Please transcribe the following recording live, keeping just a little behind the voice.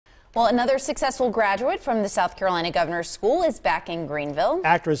Well, another successful graduate from the South Carolina Governor's School is back in Greenville.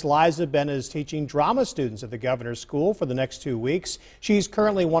 Actress Liza Bennett is teaching drama students at the Governor's School for the next 2 weeks. She's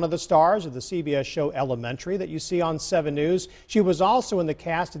currently one of the stars of the CBS show Elementary that you see on 7 News. She was also in the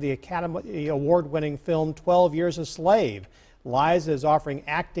cast of the Academy Award-winning film 12 Years a Slave. Liza is offering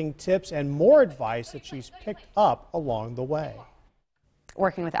acting tips and more advice that she's picked up along the way.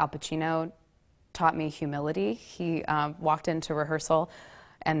 Working with Al Pacino taught me humility. He walked into rehearsal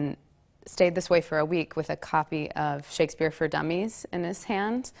and stayed this way for a week with a copy of Shakespeare for Dummies in his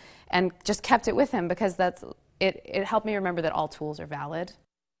hand and just kept it with him because it helped me remember that all tools are valid.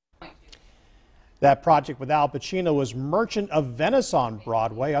 That project with Al Pacino was Merchant of Venice on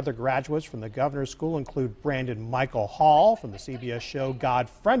Broadway. Other graduates from the Governor's School include Brandon Michael Hall from the CBS show God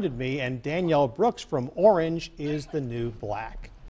Friended Me and Danielle Brooks from Orange is the New Black.